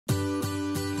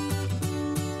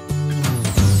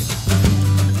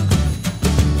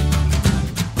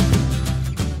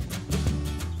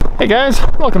Hey guys,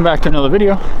 welcome back to another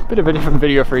video. Bit of a different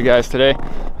video for you guys today.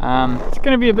 It's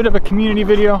going to be a bit of a community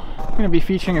video. I'm going to be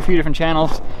featuring a few different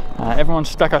channels. Everyone's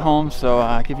stuck at home,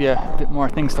 so give you a bit more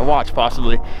things to watch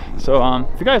possibly. So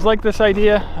if you guys like this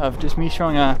idea of just me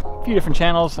showing a few different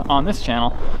channels on this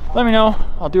channel, let me know.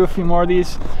 I'll do a few more of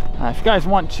these. If you guys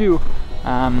want to,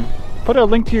 put a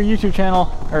link to your YouTube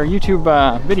channel or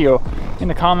YouTube video in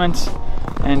the comments.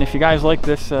 And if you guys like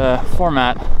this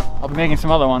format, I'll be making some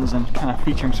other ones and kind of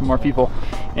featuring some more people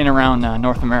in around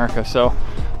North America. So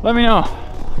let me know.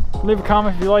 Leave a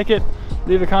comment if you like it.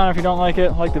 Leave a comment if you don't like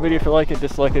it. Like the video if you like it.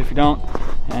 Dislike it if you don't.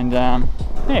 And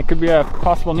hey, it could be a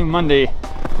possible new Monday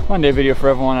video for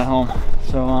everyone at home.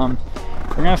 So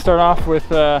we're gonna start off with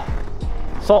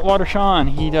Saltwater Sean.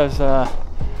 He does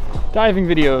diving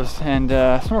videos and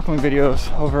snorkeling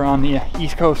videos over on the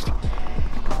East Coast.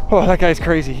 Oh, that guy's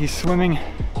crazy. He's swimming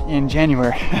in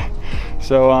January.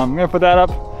 So I'm gonna put that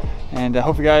up, and I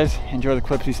hope you guys enjoy the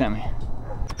clips he sent me.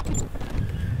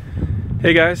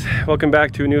 Hey guys, welcome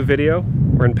back to a new video.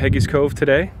 We're in Peggy's Cove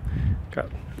today.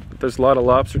 There's a lot of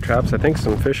lobster traps. I think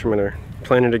some fishermen are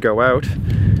planning to go out.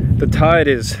 The tide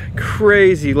is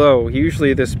crazy low.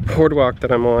 Usually this boardwalk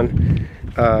that I'm on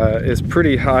is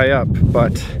pretty high up,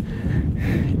 but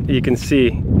you can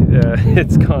see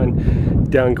it's gone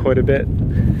down quite a bit.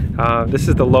 This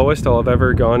is the lowest I'll have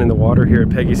ever gone in the water here at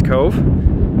Peggy's Cove,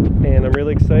 and I'm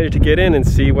really excited to get in and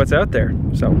see what's out there.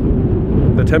 So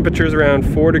the temperature is around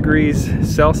 4 degrees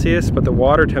Celsius, but the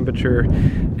water temperature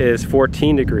is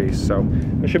 14 degrees, so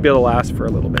I should be able to last for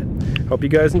a little bit. Hope you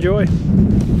guys enjoy.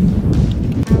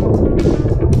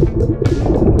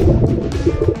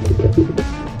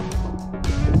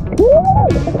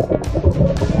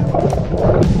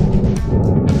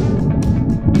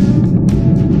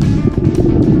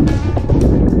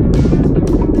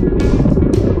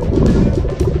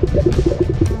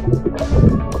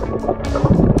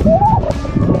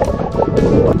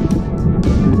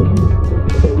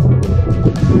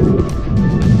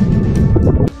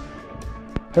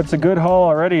 That's a good haul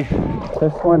already.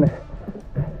 This one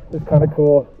is kind of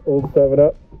cool. Old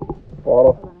 7-Up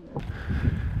bottle.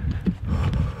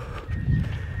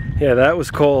 Yeah, that was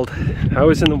cold. I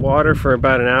was in the water for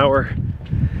about an hour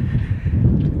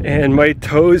and my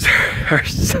toes are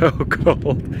so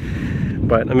cold.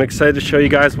 But I'm excited to show you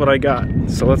guys what I got.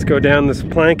 So let's go down this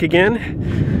plank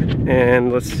again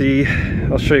and let's see.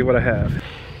 I'll show you what I have.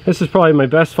 This is probably my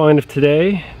best find of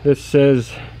today. This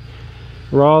says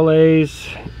Raleigh's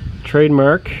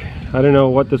trademark. I don't know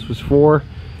what this was for,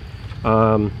 so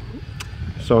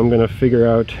I'm gonna figure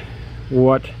out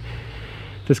what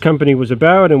this company was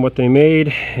about and what they made,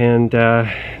 and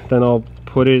then I'll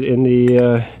put it in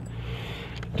the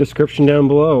description down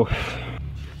below.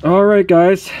 Alright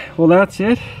guys, well that's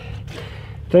it.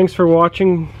 Thanks for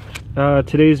watching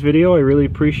today's video. I really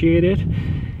appreciate it,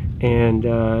 and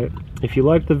if you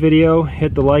liked the video,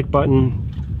 hit the like button.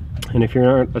 And if you're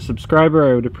not a subscriber,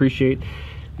 I would appreciate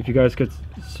if you guys could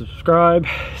subscribe.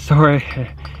 Sorry,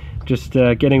 just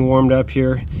getting warmed up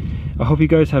here. I hope you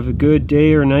guys have a good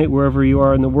day or night wherever you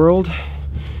are in the world.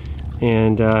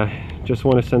 And just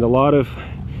want to send a lot of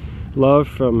love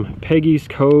from Peggy's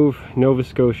Cove, Nova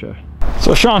Scotia.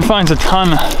 So Sean finds a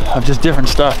ton of just different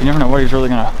stuff. You never know what he's really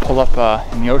gonna pull up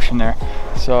in the ocean there.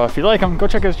 So if you like him, go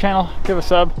check his channel, give a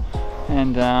sub,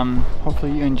 and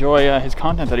hopefully you enjoy his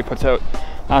content that he puts out.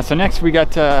 So next we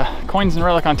got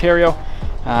CoinandRelicOntario.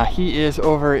 He is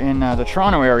over in the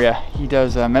Toronto area. He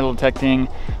does metal detecting,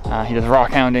 he does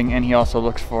rock hounding, and he also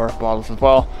looks for bottles as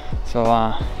well. So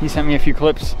he sent me a few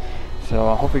clips, so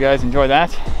I hope you guys enjoy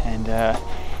that. And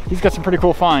he's got some pretty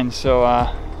cool finds, so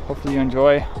hopefully you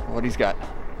enjoy what he's got.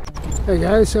 Hey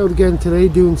guys, out again today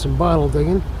doing some bottle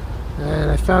digging,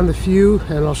 and I found a few,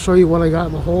 and I'll show you what I got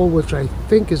in the hole, which I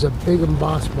think is a big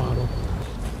embossed bottle.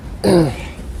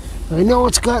 I know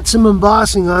it's got some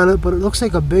embossing on it, but it looks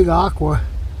like a big aqua.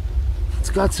 It's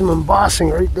got some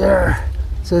embossing right there.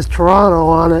 It says Toronto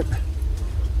on it.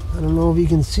 I don't know if you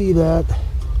can see that.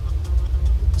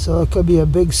 So it could be a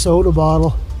big soda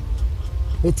bottle.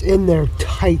 It's in there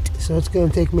tight, so it's going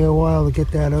to take me a while to get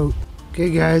that out. Okay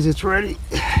guys, it's ready.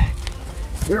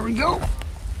 Here we go.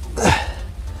 I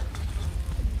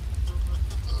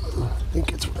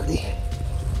think it's ready.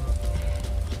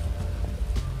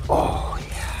 Oh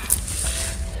yeah.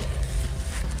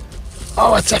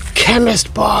 Oh, it's a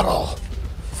chemist bottle.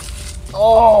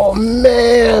 Oh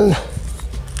man.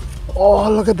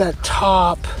 Oh, look at that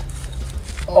top.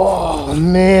 Oh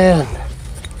man.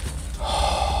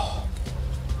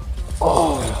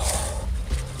 Oh.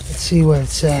 Let's see what it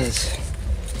says.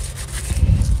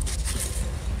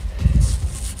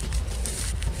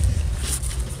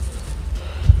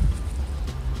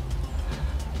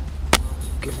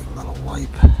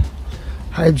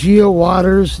 Hygieia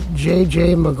Waters,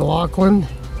 J.J. McLaughlin,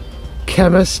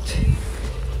 chemist,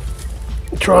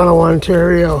 Toronto,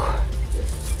 Ontario.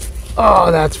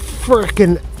 Oh, that's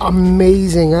freaking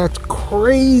amazing. That's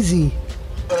crazy.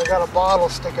 But I got a bottle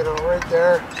sticking out right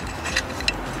there.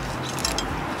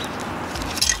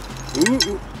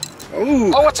 Ooh.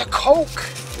 Oh. Oh, it's a Coke.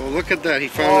 Well, look at that. He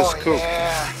found his Coke.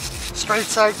 Yeah. Straight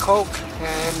side Coke.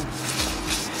 And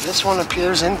this one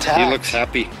appears intact. He looks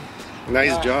happy.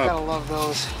 Nice job. Gotta love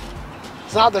those.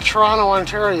 It's not the Toronto,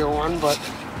 Ontario one, but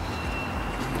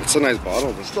it's a nice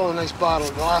bottle. It's still a nice bottle.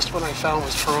 The last one I found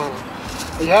was Toronto.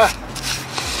 But yeah.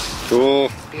 Cool.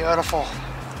 Beautiful.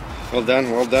 Well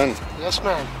done, well done. Yes,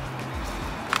 man.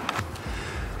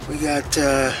 We got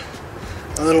a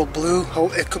little blue.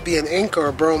 Oh, it could be an ink or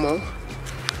a bromo.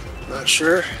 Not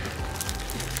sure.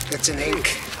 It's an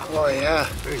ink. Oh, yeah.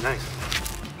 Very nice.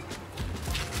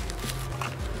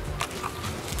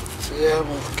 So, yeah,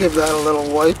 we'll give that a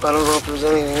little wipe. I don't know if there's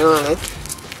anything on it.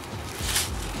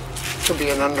 Could be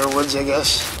an Underwoods, I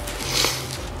guess.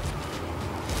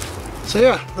 So,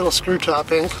 yeah, little screw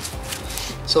top ink.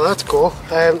 So that's cool.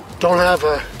 I don't have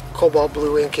a cobalt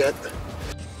blue ink yet.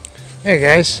 Hey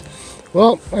guys,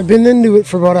 well, I've been into it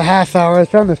for about a half hour. I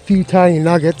found a few tiny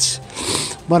nuggets,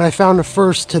 but I found the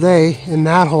first today in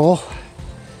that hole,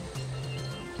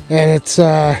 and it's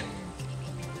a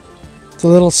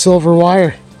little silver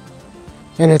wire,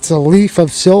 and it's a leaf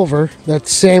of silver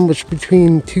that's sandwiched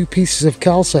between two pieces of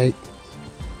calcite.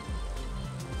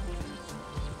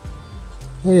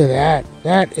 Look at that.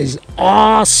 That is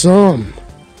awesome.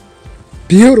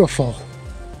 Beautiful.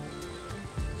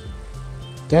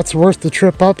 That's worth the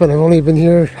trip up, and I've only been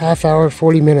here half hour,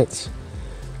 40 minutes.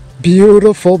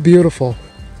 Beautiful, beautiful.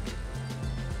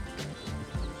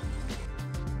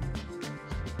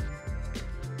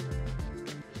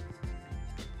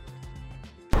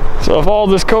 So if all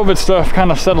this COVID stuff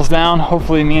kind of settles down,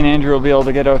 hopefully me and Andrew will be able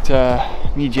to get out,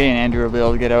 Jay and Andrew will be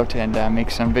able to get out and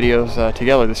make some videos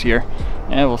together this year.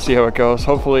 And we'll see how it goes.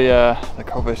 Hopefully the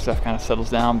COVID stuff kind of settles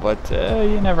down, but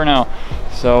you never know.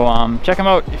 So check them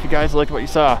out if you guys liked what you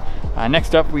saw.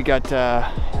 Next up we got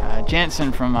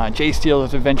Jansen from J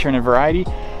Steele's Adventure and Variety.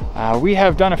 We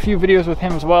have done a few videos with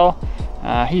him as well.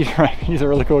 He's a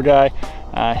really cool guy.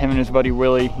 Him and his buddy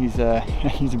Willie, he's a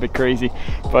bit crazy,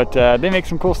 but they make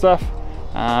some cool stuff.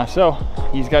 So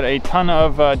he's got a ton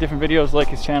of different videos, like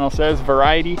his channel says,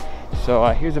 variety. So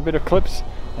here's a bit of clips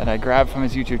that I grabbed from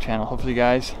his YouTube channel. Hopefully you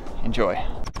guys enjoy.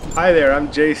 Hi there, I'm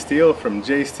Jay Steele from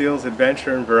Jay Steele's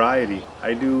Adventure and Variety.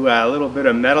 I do a little bit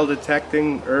of metal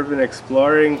detecting, urban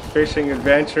exploring, fishing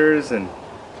adventures, and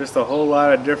just a whole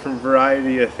lot of different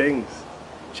variety of things.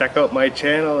 Check out my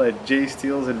channel at Jay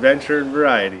Steele's Adventure and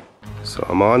Variety. So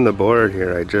I'm on the board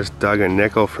here. I just dug a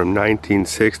nickel from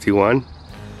 1961.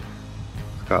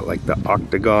 It's got like the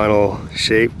octagonal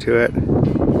shape to it,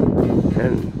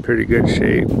 and pretty good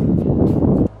shape.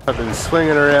 I've been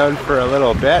swinging around for a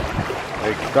little bit.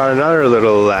 I got another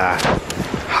little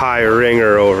high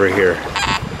ringer over here.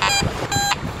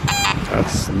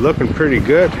 That's looking pretty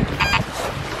good.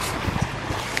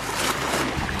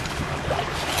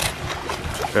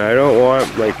 And I don't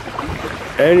want like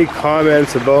any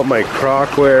comments about my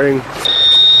croc wearing.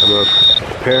 I'm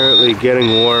apparently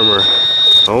getting warmer.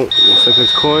 Oh, looks like a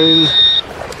coin.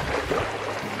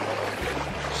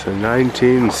 So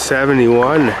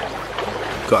 1971.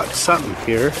 Got something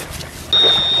here.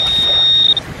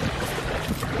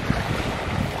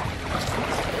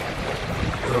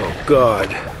 Oh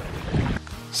God.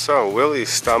 So Willie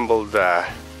stumbled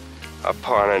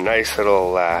upon a nice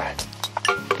little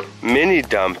mini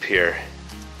dump here.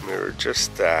 We were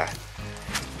just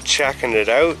checking it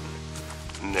out,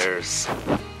 and there's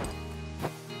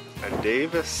a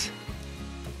Davis,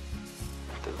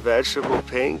 the vegetable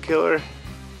painkiller.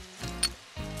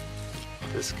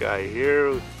 This guy here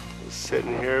was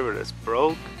sitting here, but it's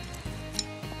broke.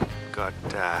 Got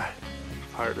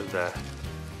part of the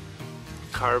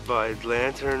carbide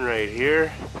lantern right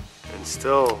here, and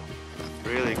still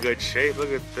really good shape.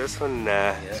 Look at this one.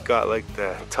 It's got like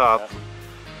the top.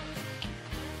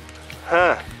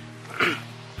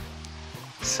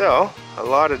 So a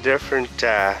lot of different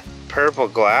purple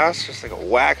glass, just like a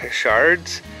whack of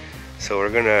shards. So we're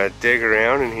gonna dig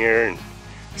around in here and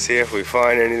see if we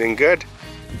find anything good.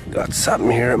 Got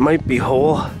something here, it might be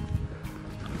whole.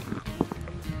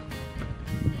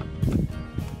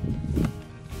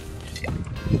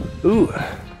 Ooh,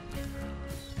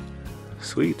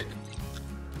 sweet.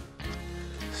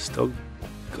 Still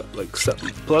got like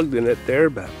something plugged in it there,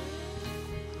 but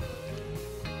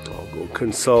I'll go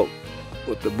consult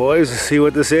with the boys and see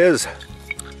what this is.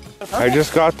 I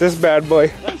just got this bad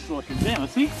boy. Nice looking. Damn,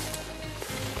 let's see.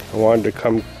 I wanted to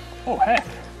come. Oh heck!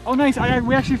 Oh nice!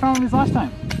 We actually found these last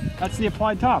time. That's the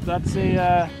applied top. That's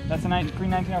a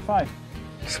pre-1905.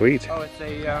 Sweet. Oh, it's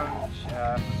a,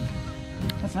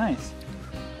 That's nice.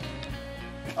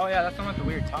 oh yeah, that's the one with the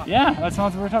weird top. Yeah, that's the one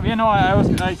with the weird top. Yeah, no,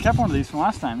 I kept one of these from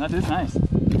last time. That is nice.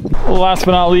 Well, last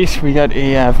but not least, we got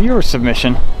a viewer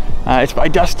submission. It's by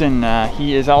Dustin.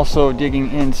 He is also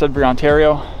digging in Sudbury,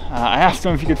 Ontario. I asked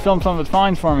him if he could film some of his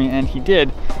finds for me, and he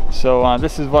did. So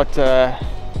this is what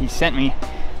he sent me,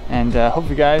 and hope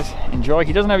you guys enjoy.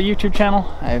 He doesn't have a YouTube channel.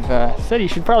 I've said he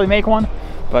should probably make one,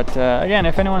 but again,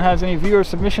 if anyone has any viewer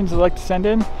submissions they'd like to send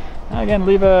in, again,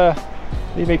 leave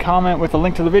a comment with a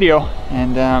link to the video,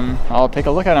 and I'll take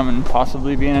a look at them and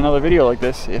possibly be in another video like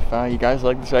this if you guys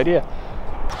like this idea.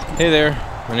 Hey there,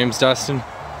 my name's Dustin.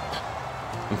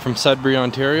 I'm from Sudbury,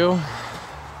 Ontario.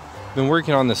 Been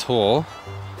working on this hole.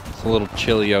 It's a little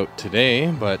chilly out today,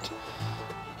 but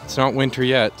it's not winter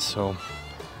yet, so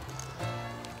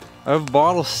I have a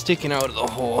bottle sticking out of the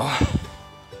hole.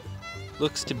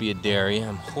 Looks to be a dairy.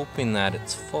 I'm hoping that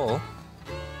it's full.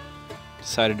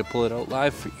 Decided to pull it out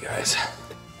live for you guys.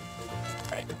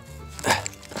 Alright.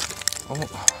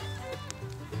 Oh.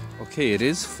 Okay, it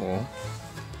is full.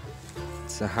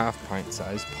 It's a half pint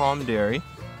size palm dairy.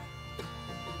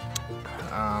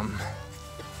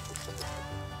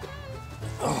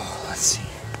 Oh, let's see.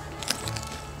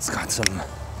 It's got some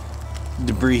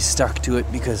debris stuck to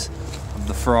it because of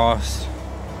the frost.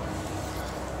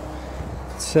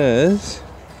 It says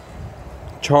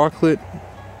chocolate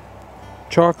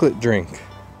drink.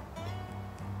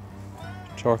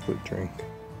 Chocolate drink.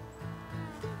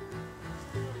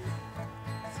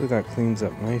 Hopefully that cleans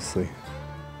up nicely.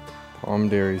 Palm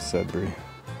Dairy, Sudbury.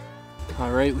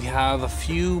 Alright, we have a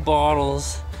few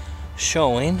bottles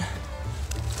showing.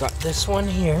 Got this one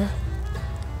here.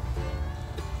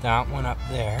 That one up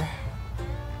there.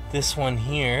 This one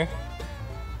here.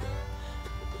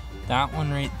 That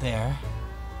one right there.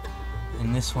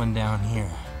 And this one down here.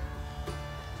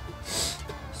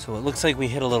 So it looks like we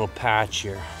hit a little patch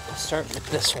here. I'll start with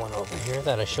this one over here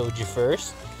that I showed you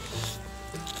first.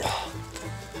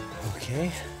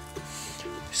 Okay.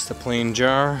 Just a plain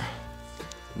jar.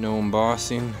 No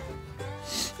embossing.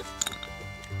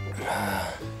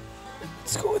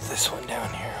 Let's go with this one down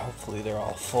here. Hopefully they're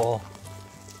all full.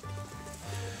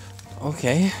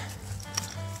 Okay.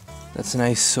 That's a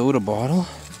nice soda bottle.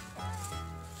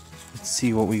 Let's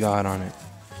see what we got on it.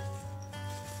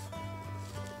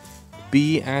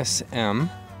 BSM.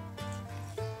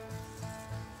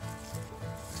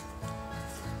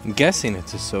 I'm guessing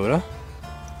it's a soda.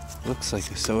 Looks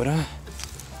like a soda.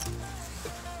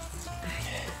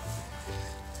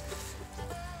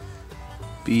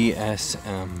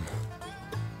 BSM.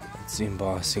 That's the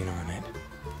embossing on it.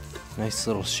 Nice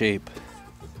little shape.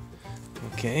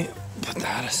 Okay, put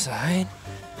that aside.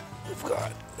 We've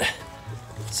got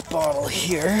this bottle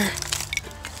here.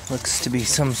 Looks to be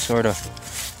some sort of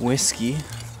whiskey.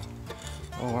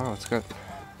 Oh wow, it's got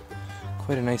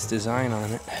quite a nice design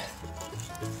on it.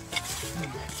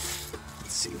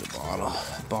 Let's see the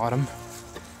bottom.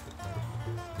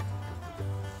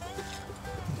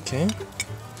 Okay.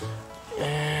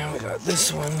 And we got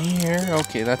this one here.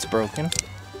 Okay, that's broken.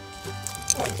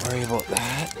 Don't worry about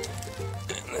that.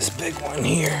 And this big one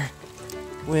here,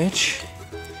 which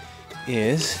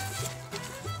is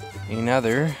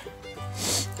another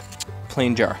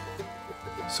plain jar.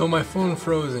 So my phone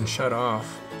froze and shut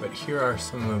off, but here are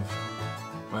some of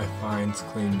my finds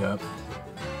cleaned up.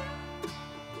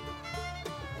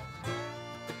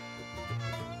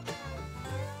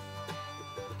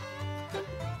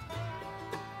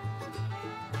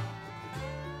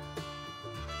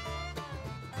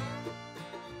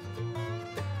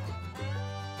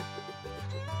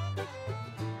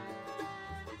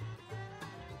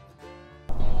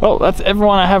 Well, that's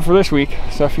everyone I have for this week.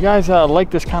 So if you guys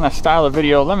like this kind of style of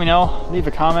video, let me know. Leave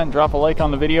a comment, drop a like on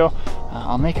the video.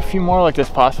 I'll make a few more like this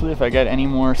possibly if I get any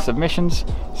more submissions.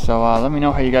 So let me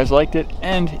know how you guys liked it.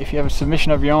 And if you have a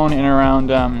submission of your own in and around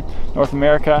North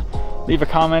America, leave a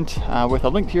comment with a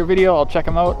link to your video. I'll check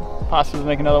them out. Possibly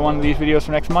make another one of these videos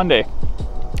for next Monday.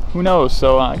 Who knows?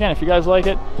 So again, if you guys like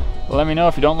it, let me know.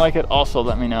 If you don't like it, also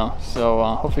let me know. So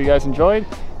hopefully you guys enjoyed,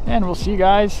 and we'll see you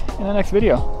guys in the next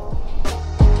video.